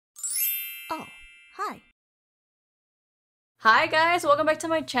Oh, hi. Hi guys, welcome back to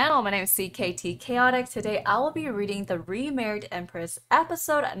my channel. My name is CKTCHAOTIC. Today I will be reading the Remarried Empress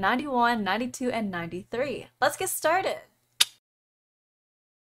episode 91, 92, and 93. Let's get started!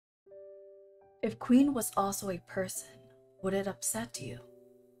 If Queen was also a person, would it upset you?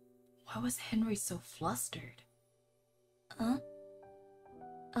 Why was Henry so flustered? Huh?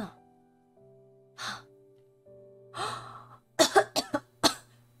 Oh.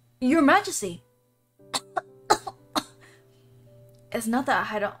 Your Majesty! It's not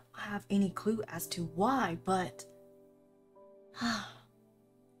that I don't have any clue as to why, but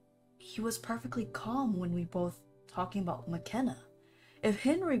he was perfectly calm when we both talking about McKenna. If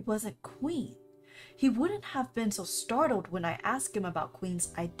Henry wasn't Queen, he wouldn't have been so startled when I asked him about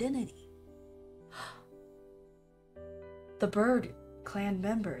Queen's identity. The Bird clan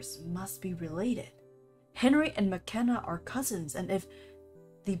members must be related. Henry and McKenna are cousins, and if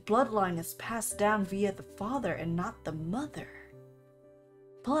the bloodline is passed down via the father and not the mother.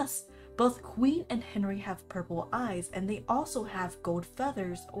 Plus, both Queen and Henry have purple eyes, and they also have gold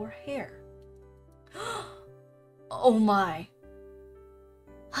feathers or hair. Oh my!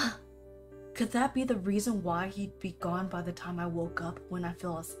 Could that be the reason why he'd be gone by the time I woke up when I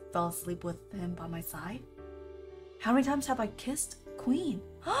fell asleep with him by my side? How many times have I kissed Queen?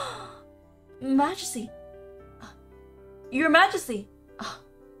 Majesty! Your Majesty!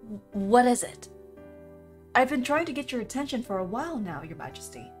 What is it? I've been trying to get your attention for a while now, Your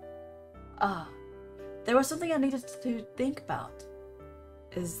Majesty. There was something I needed to think about.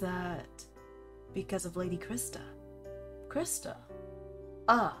 Is that because of Lady Krista? Krista?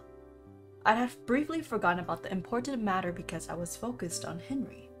 I'd have briefly forgotten about the important matter because I was focused on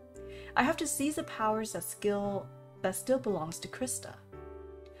Henry. I have to seize the powers that still belongs to Krista.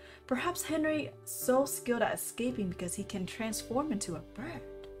 Perhaps Henry so skilled at escaping because he can transform into a bird.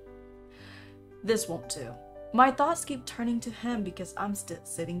 This won't do. My thoughts keep turning to him because I'm still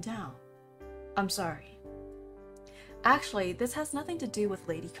sitting down. I'm sorry. Actually, this has nothing to do with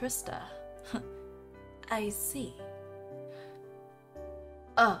Lady Krista. I see.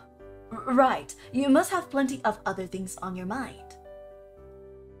 Right. You must have plenty of other things on your mind.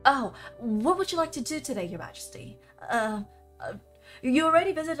 Oh, what would you like to do today, Your Majesty? You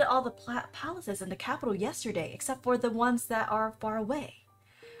already visited all the palaces in the capital yesterday, except for the ones that are far away.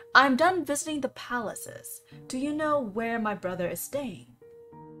 I'm done visiting the palaces. Do you know where my brother is staying?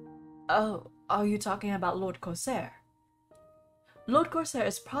 Oh, are you talking about Lord Corsair? Lord Corsair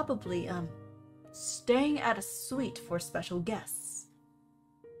is probably, staying at a suite for special guests.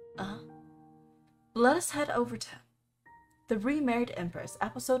 Let us head over to The Remarried Empress,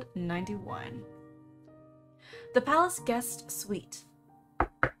 episode 91. The Palace Guest Suite.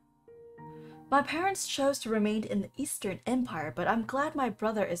 My parents chose to remain in the Eastern Empire, but I'm glad my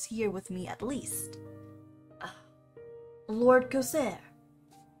brother is here with me at least. Lord Corsair.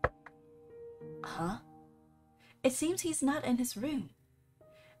 Huh? It seems he's not in his room.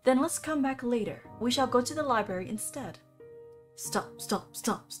 Then let's come back later. We shall go to the library instead. Stop.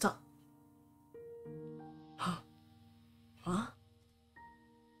 Huh?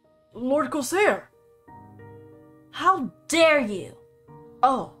 Lord Corsair! How dare you!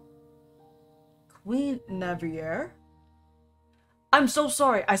 Oh. Queen Navier? I'm so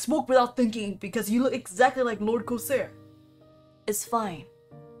sorry, I spoke without thinking because you look exactly like Lord Corsair. It's fine.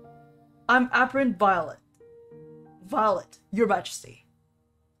 I'm Apron Violet. Violet, Your Majesty.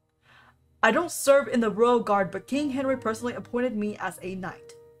 I don't serve in the royal guard, but King Henry personally appointed me as a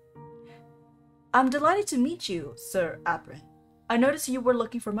knight. I'm delighted to meet you, Sir Apron. I noticed you were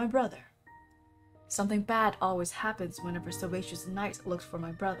looking for my brother. Something bad always happens whenever Sovieshu's knight looks for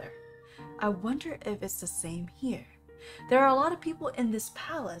my brother. I wonder if it's the same here. There are a lot of people in this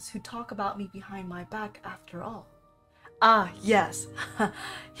palace who talk about me behind my back after all. Yes.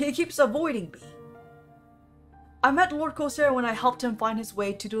 He keeps avoiding me. I met Lord Corsair when I helped him find his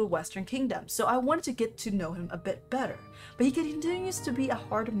way to the Western Kingdom, so I wanted to get to know him a bit better, but he continues to be a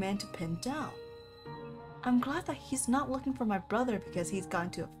hard man to pin down. I'm glad that he's not looking for my brother because he's gone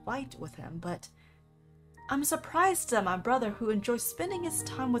to a fight with him, but I'm surprised that my brother, who enjoys spending his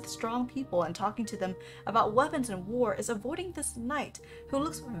time with strong people and talking to them about weapons and war, is avoiding this knight who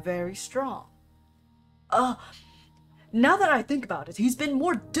looks very strong. Now that I think about it, he's been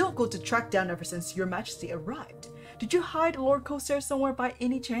more difficult to track down ever since Your Majesty arrived. Did you hide Lord Corsair somewhere by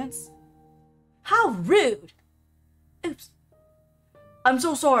any chance? How rude! Oops. I'm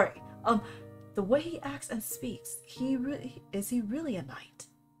so sorry. The way he acts and speaks, is he really a knight?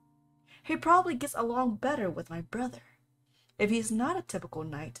 He probably gets along better with my brother. If he's not a typical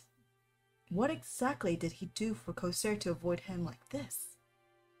knight, what exactly did he do for Corsair to avoid him like this?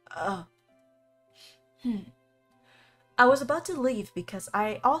 I was about to leave because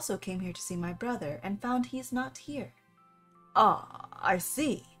I also came here to see my brother and found he's not here. Ah, I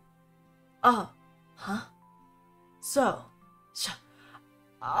see. Huh? So,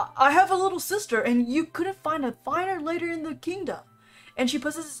 I have a little sister and you couldn't find a finer lady in the kingdom. And she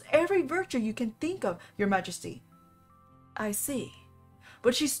possesses every virtue you can think of, Your Majesty. I see.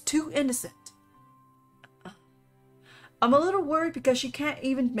 But she's too innocent. I'm a little worried because she can't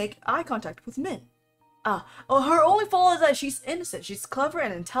even make eye contact with men. Her only flaw is that she's innocent. She's clever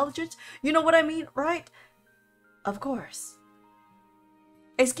and intelligent. You know what I mean, right? Of course.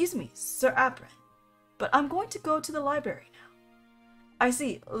 Excuse me, Sir Apron, but I'm going to go to the library now. I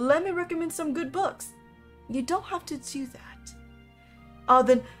see. Let me recommend some good books. You don't have to do that.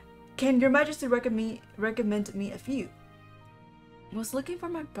 Then, can Your Majesty recommend me a few? I was looking for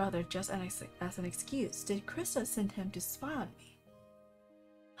my brother just as an excuse. Did Krista send him to spy on me?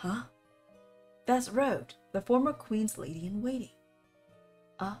 Huh? That's Rhoda, the former Queen's Lady-in-Waiting.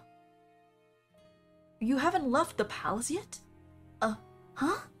 You haven't left the palace yet?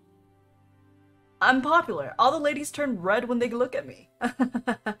 Huh? I'm popular. All the ladies turn red when they look at me.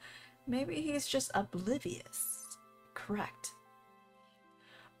 Maybe he's just oblivious. Correct.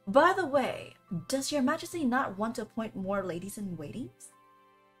 By the way, does Your Majesty not want to appoint more ladies-in-waiting?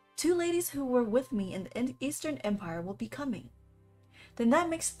 2 ladies who were with me in the Eastern Empire will be coming. Then that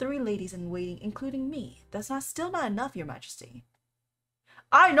makes 3 ladies-in-waiting, including me. That's still not enough, Your Majesty.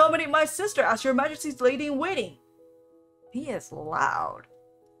 I nominate my sister as Your Majesty's lady-in-waiting. He is loud.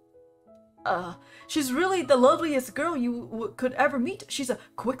 She's really the loveliest girl you could ever meet. She's a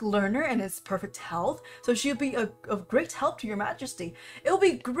quick learner and is perfect health, so she'll be of great help to Your Majesty. It'll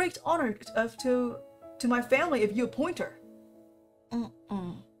be great honor to my family if you appoint her.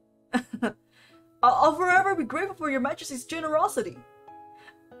 I'll forever be grateful for Your Majesty's generosity.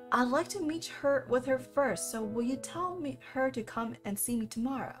 I'd like to meet with her first, so will you tell her to come and see me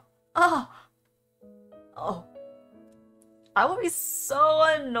tomorrow? I would be so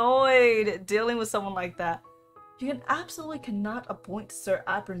annoyed dealing with someone like that. You absolutely cannot appoint Sir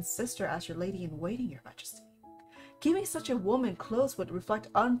Apron's sister as your lady-in-waiting, Your Majesty. Keeping such a woman close would reflect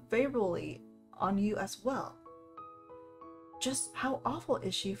unfavorably on you as well. Just how awful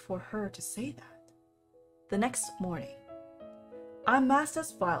is she for her to say that? The next morning, I'm masked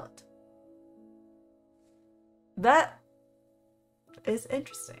as Violet. That is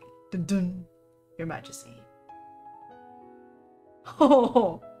interesting. Dun dun, Your Majesty.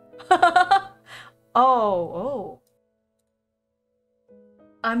 Oh. Oh.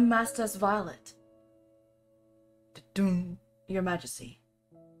 I'm masked as Violet. Dun, Your Majesty.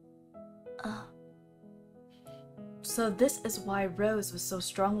 So this is why Rose was so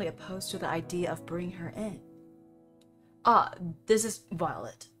strongly opposed to the idea of bringing her in. This is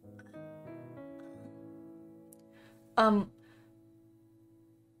Violet.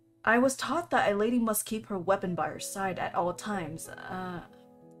 I was taught that a lady must keep her weapon by her side at all times.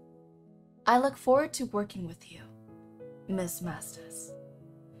 I look forward to working with you, Miss Mastas.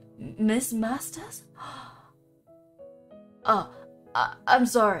 Miss Mastas? I'm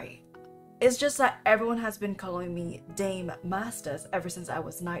sorry. It's just that everyone has been calling me Dame Mastas ever since I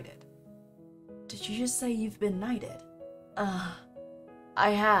was knighted. Did you just say you've been knighted? I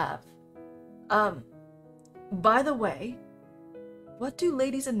have. By the way, what do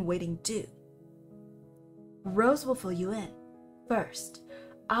ladies-in-waiting do? Rose will fill you in. First,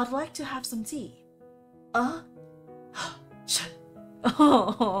 I'd like to have some tea.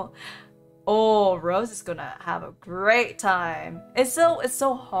 Oh, Rose is gonna have a great time. It's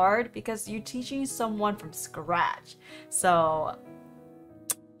so hard because you're teaching someone from scratch. So,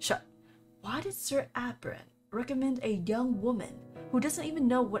 why did Sir Apron recommend a young woman who doesn't even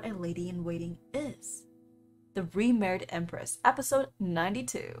know what a lady-in-waiting is? The Remarried Empress, episode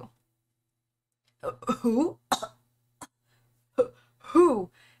 92. Who?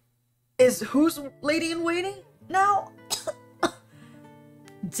 Who's lady-in-waiting now?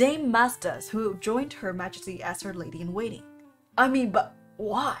 Dame Mastas, who joined Her Majesty as her lady-in-waiting. I mean, but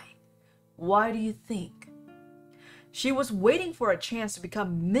why? Why do you think? She was waiting for a chance to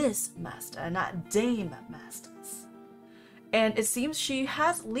become Miss Masta and not Dame Mastas. And it seems she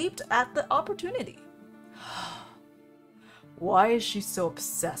has leaped at the opportunity. Why is she so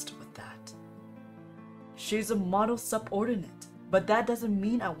obsessed with that? She's a model subordinate, but that doesn't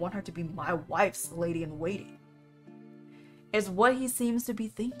mean I want her to be my wife's lady-in-waiting. Is what he seems to be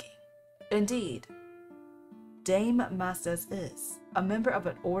thinking. Indeed, Dame Mastas is a member of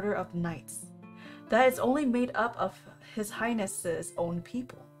an order of knights that is only made up of His Highness's own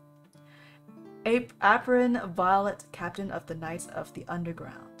people. Apron Violet, captain of the Knights of the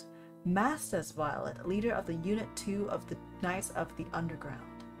Underground, Mistress Violet, leader of the Unit 2 of the Knights of the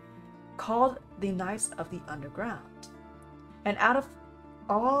Underground, called the Knights of the Underground. And out of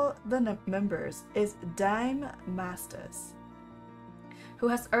all the members is Dame Mistress, who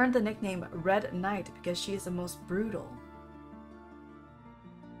has earned the nickname Red Knight because she is the most brutal,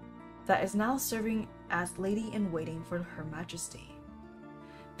 that is now serving as lady-in-waiting for Her Majesty.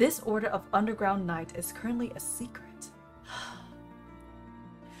 This order of underground knight is currently a secret.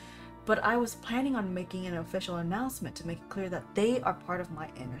 But I was planning on making an official announcement to make it clear that they are part of my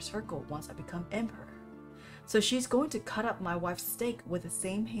inner circle once I become emperor. So she's going to cut up my wife's steak with the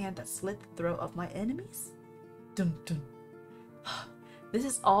same hand that slit the throat of my enemies? Dun dun. This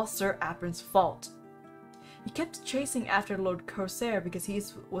is all Sir Apron's fault. He kept chasing after Lord Corsair because he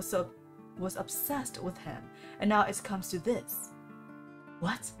was obsessed with him, and now it comes to this.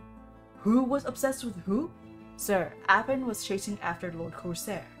 What? Who was obsessed with who? Sir Apron was chasing after Lord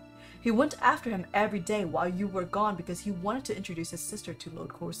Corsair. He went after him every day while you were gone because he wanted to introduce his sister to Lord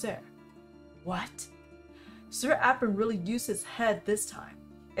Corsair. What? Sir Apron really used his head this time.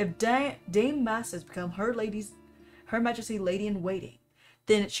 If Dame Mistress become Her Majesty Lady-in-Waiting,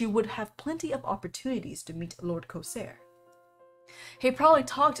 then she would have plenty of opportunities to meet Lord Corsair. He probably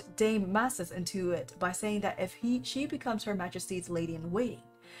talked Dame Mistress into it by saying that if she becomes Her Majesty's Lady-in-Waiting,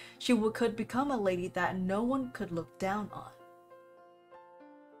 she could become a lady that no one could look down on.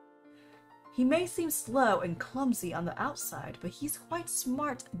 He may seem slow and clumsy on the outside, but he's quite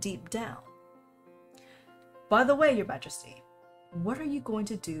smart deep down. By the way, Your Majesty, what are you going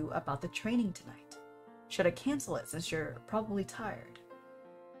to do about the training tonight? Should I cancel it since you're probably tired?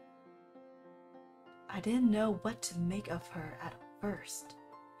 I didn't know what to make of her at first,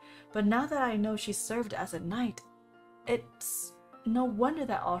 but now that I know she served as a knight, it's no wonder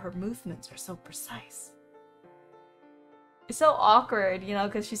that all her movements are so precise. It's so awkward, you know,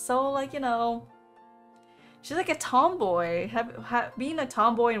 because she's so, like, you know, she's like a tomboy. Being a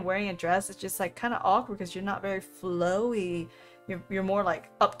tomboy and wearing a dress is just, like, kind of awkward because you're not very flowy. You're more,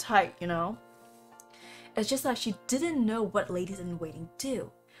 like, uptight, you know? It's just that she didn't know what ladies-in-waiting do.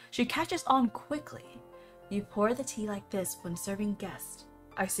 She catches on quickly. You pour the tea like this when serving guests.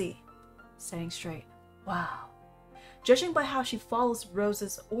 I see. Standing straight. Wow. Judging by how she follows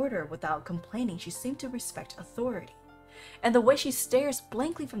Rose's order without complaining, she seemed to respect authority. And the way she stares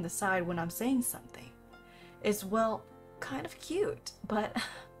blankly from the side when I'm saying something is, well, kind of cute, but...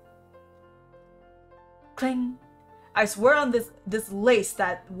 Cling. I swear on this lace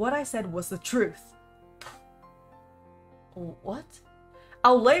that what I said was the truth. What?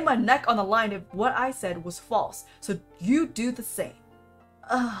 I'll lay my neck on the line if what I said was false, so you do the same.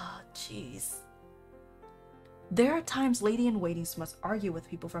 Ah, jeez. There are times lady-in-waitings must argue with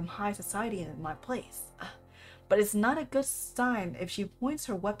people from high society in my place. But it's not a good sign if she points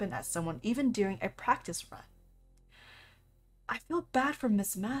her weapon at someone even during a practice run. I feel bad for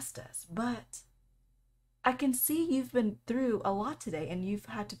Miss Mistress, but I can see you've been through a lot today and you've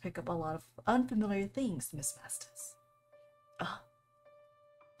had to pick up a lot of unfamiliar things, Miss Mistress.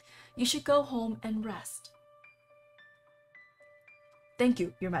 You should go home and rest. Thank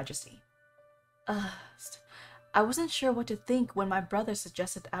you, Your Majesty. I wasn't sure what to think when my brother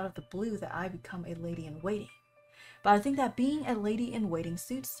suggested out of the blue that I become a lady-in-waiting. But I think that being a lady-in-waiting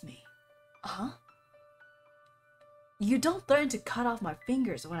suits me. You don't threaten to cut off my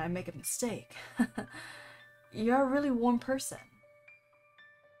fingers when I make a mistake. You're a really warm person.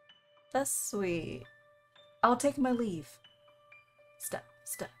 That's sweet. I'll take my leave. Step.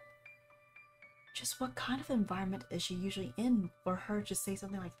 Just what kind of environment is she usually in for her to say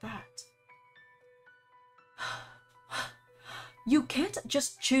something like that? You can't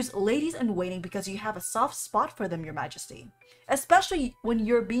just choose ladies-in-waiting because you have a soft spot for them, Your Majesty. Especially when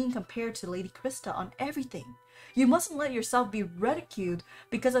you're being compared to Lady Krista on everything. You mustn't let yourself be ridiculed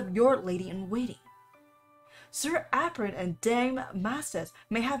because of your lady-in-waiting. Sir Apron and Dame Mistress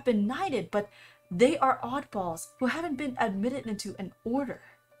may have been knighted, but they are oddballs who haven't been admitted into an order.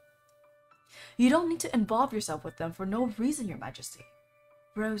 You don't need to involve yourself with them for no reason, Your Majesty.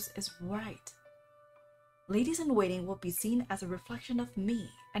 Rose is right. Ladies-in-waiting will be seen as a reflection of me,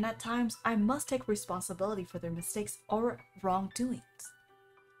 and at times I must take responsibility for their mistakes or wrongdoings.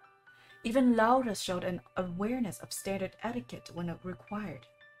 Even Laura showed an awareness of standard etiquette when it required,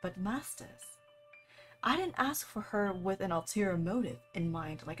 but Mistress, I didn't ask for her with an ulterior motive in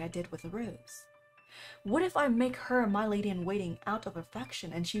mind like I did with Rose. What if I make her my lady-in-waiting out of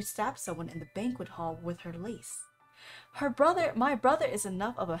affection and she stabs someone in the banquet hall with her lace? My brother is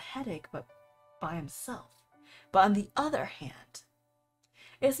enough of a headache by himself. But on the other hand,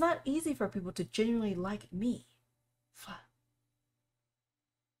 it's not easy for people to genuinely like me.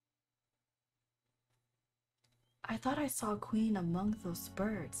 I thought I saw a queen among those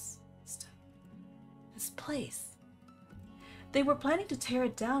birds. This place. They were planning to tear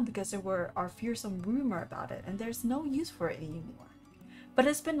it down because there are fearsome rumor about it, and there's no use for it anymore. But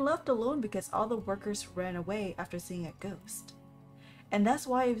it's been left alone because all the workers ran away after seeing a ghost. And that's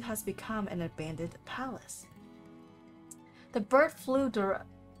why it has become an abandoned palace. The birds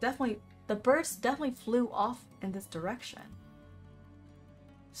definitely flew off in this direction.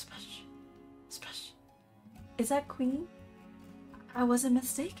 Splash, splash. Is that Queen? I wasn't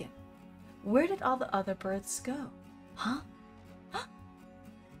mistaken. Where did all the other birds go? Huh?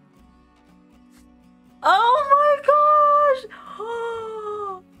 Oh my gosh!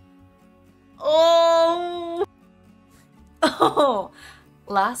 Oh! Oh!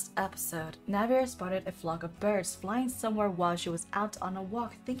 Last episode, Navier spotted a flock of birds flying somewhere while she was out on a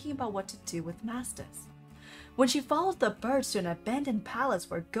walk thinking about what to do with masters. When she followed the birds to an abandoned palace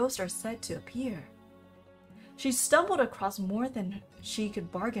where ghosts are said to appear, she stumbled across more than she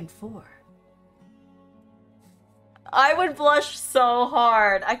could bargain for. I would blush so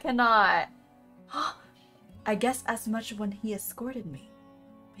hard. I cannot. I guess as much when he escorted me.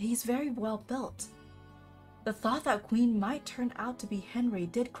 He's very well built. The thought that Queen might turn out to be Henry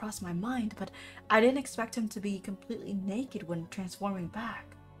did cross my mind, but I didn't expect him to be completely naked when transforming back.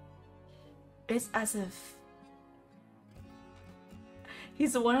 It's as if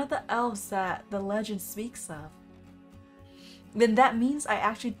he's one of the elves that the legend speaks of. Then that means I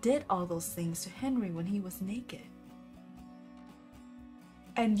actually did all those things to Henry when he was naked.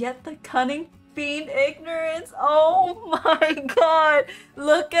 And yet the cunning fiend ignorance. Oh my god.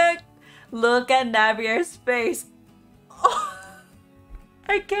 Look at Navier's face. Oh,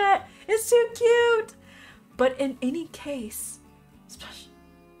 I can't. It's too cute. But in any case,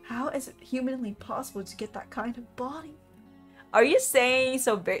 how is it humanly possible to get that kind of body? Are you saying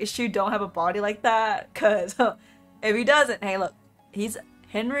Sovieshu don't have a body like that? Cause if he doesn't, hey look, he's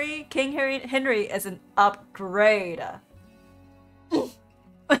Henry, King Henry is an upgrade.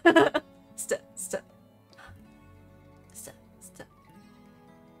 Stop.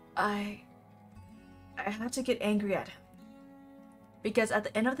 I had to get angry at him. Because at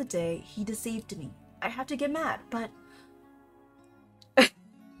the end of the day, he deceived me. I have to get mad, but...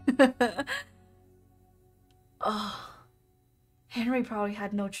 Oh, Henry probably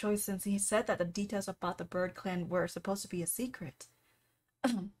had no choice since he said that the details about the bird clan were supposed to be a secret.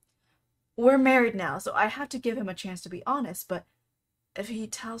 We're married now, so I have to give him a chance to be honest, but if he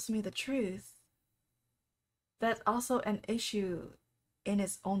tells me the truth, that's also an issue in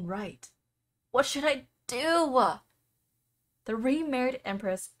its own right. What should I do? The Remarried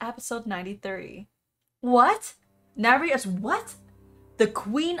Empress, episode 93. What? Navier is what? The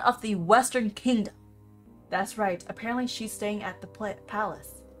Queen of the Western Kingdom. That's right, apparently she's staying at the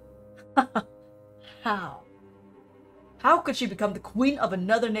palace. How? How could she become the queen of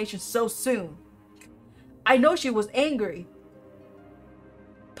another nation so soon? I know she was angry,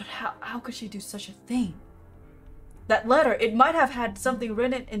 but how could she do such a thing? That letter, it might have had something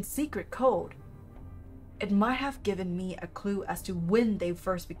written in secret code. It might have given me a clue as to when they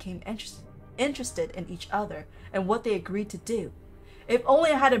first became interested in each other and what they agreed to do. If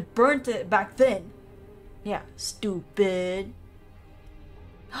only I hadn't burnt it back then. Yeah, stupid.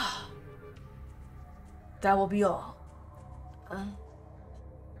 That will be all.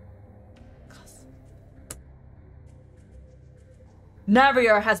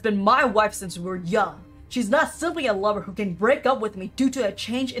 Navier has been my wife since we were young. She's not simply a lover who can break up with me due to a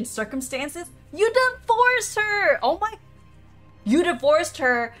change in circumstances. You divorced her! Oh my... You divorced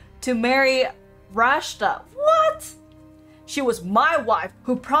her to marry Rashta. What? She was my wife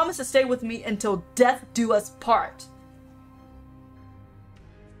who promised to stay with me until death do us part.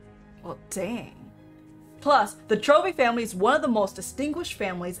 Well, dang. Plus, the Trophy family is one of the most distinguished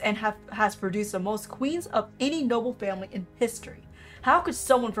families and has produced the most queens of any noble family in history. How could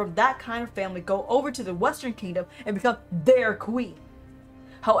someone from that kind of family go over to the Western Kingdom and become their queen?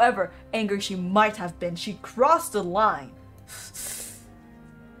 However angry she might have been, she crossed the line.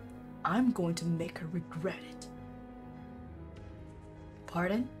 I'm going to make her regret it.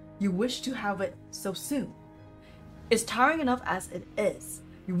 Pardon? You wish to have it so soon? It's tiring enough as it is.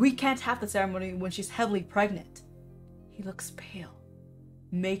 We can't have the ceremony when she's heavily pregnant. He looks pale.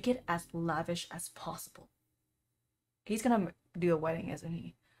 Make it as lavish as possible. He's gonna do a wedding, isn't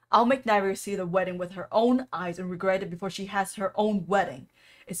he? I'll make Navier see the wedding with her own eyes and regret it before she has her own wedding.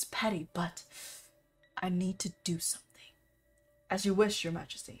 It's petty, but I need to do something. As you wish, Your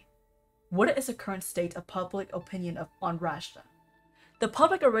Majesty. What is the current state of public opinion on Rashta? The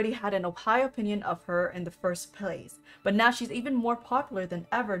public already had a high opinion of her in the first place, but now she's even more popular than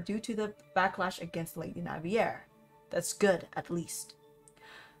ever due to the backlash against Lady Navier. That's good, at least.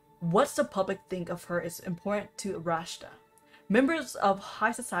 What the public think of her is important to Rashta. Members of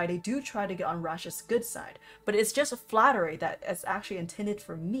high society do try to get on Rashta's good side, but it's just a flattery that is actually intended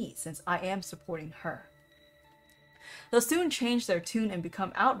for me since I am supporting her. They'll soon change their tune and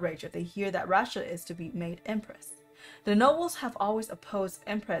become outraged if they hear that Rashta is to be made empress. The nobles have always opposed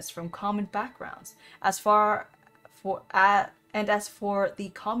empress from common backgrounds, as for the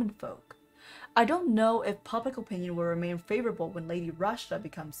common folk. I don't know if public opinion will remain favorable when Lady Rashta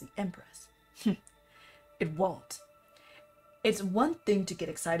becomes the empress. It won't. It's one thing to get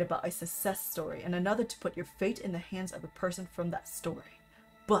excited about a success story and another to put your fate in the hands of a person from that story.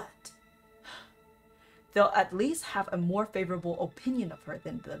 But they'll at least have a more favorable opinion of her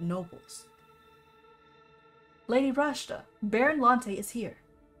than the nobles. Lady Rashta, Baron Lante is here.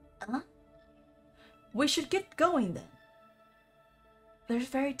 Huh? We should get going then. They're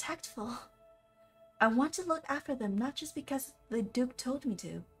very tactful. I want to look after them not just because the Duke told me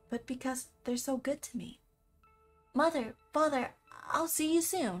to, but because they're so good to me. Mother, Father, I'll see you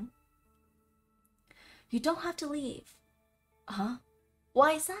soon. You don't have to leave. Huh?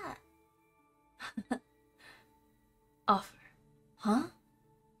 Why is that? Offer. Huh?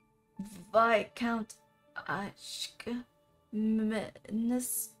 Viscount Ashka,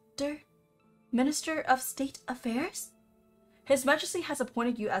 Minister of State Affairs? His Majesty has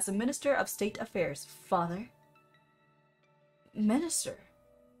appointed you as a Minister of State Affairs, Father. Minister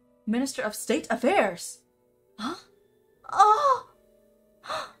of State Affairs? Huh? Oh!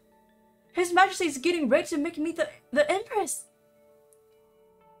 His Majesty is getting ready to make me the Empress.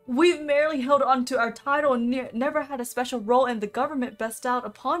 We've merely held on to our title and never had a special role in the government bestowed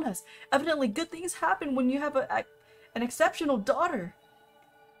upon us. Evidently, good things happen when you have an exceptional daughter.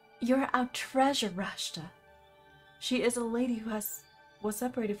 You're our treasure, Rashta. She is a lady who was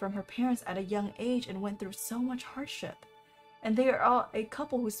separated from her parents at a young age and went through so much hardship. And they are all a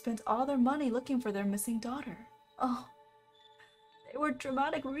couple who spent all their money looking for their missing daughter. Oh, they were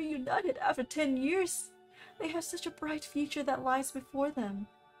dramatically reunited after 10 years. They have such a bright future that lies before them.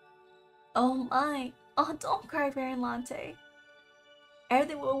 Oh my. Oh, don't cry, Baron Lante.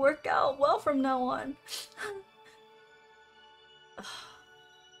 Everything will work out well from now on.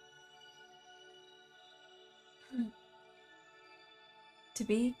 To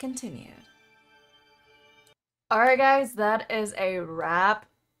be continued. Alright guys, that is a wrap.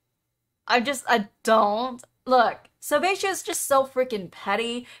 I don't. Look, Sovieshu is just so freaking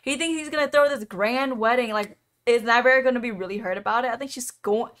petty. He thinks he's gonna throw this grand wedding. Like, is Navier gonna be really hurt about it? I think she's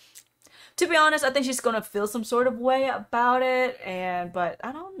going... To be honest, I think she's gonna feel some sort of way about it. But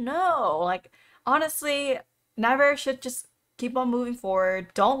I don't know. Like, honestly, Navier should just keep on moving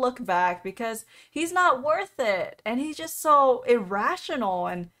forward. Don't look back because he's not worth it. And he's just so irrational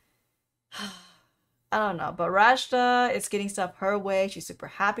and... I don't know, but Rashta is getting stuff her way. She's super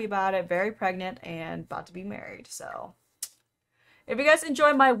happy about it, very pregnant, and about to be married. So, if you guys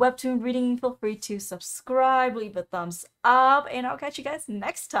enjoy my webtoon reading, feel free to subscribe, leave a thumbs up, and I'll catch you guys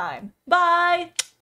next time. Bye!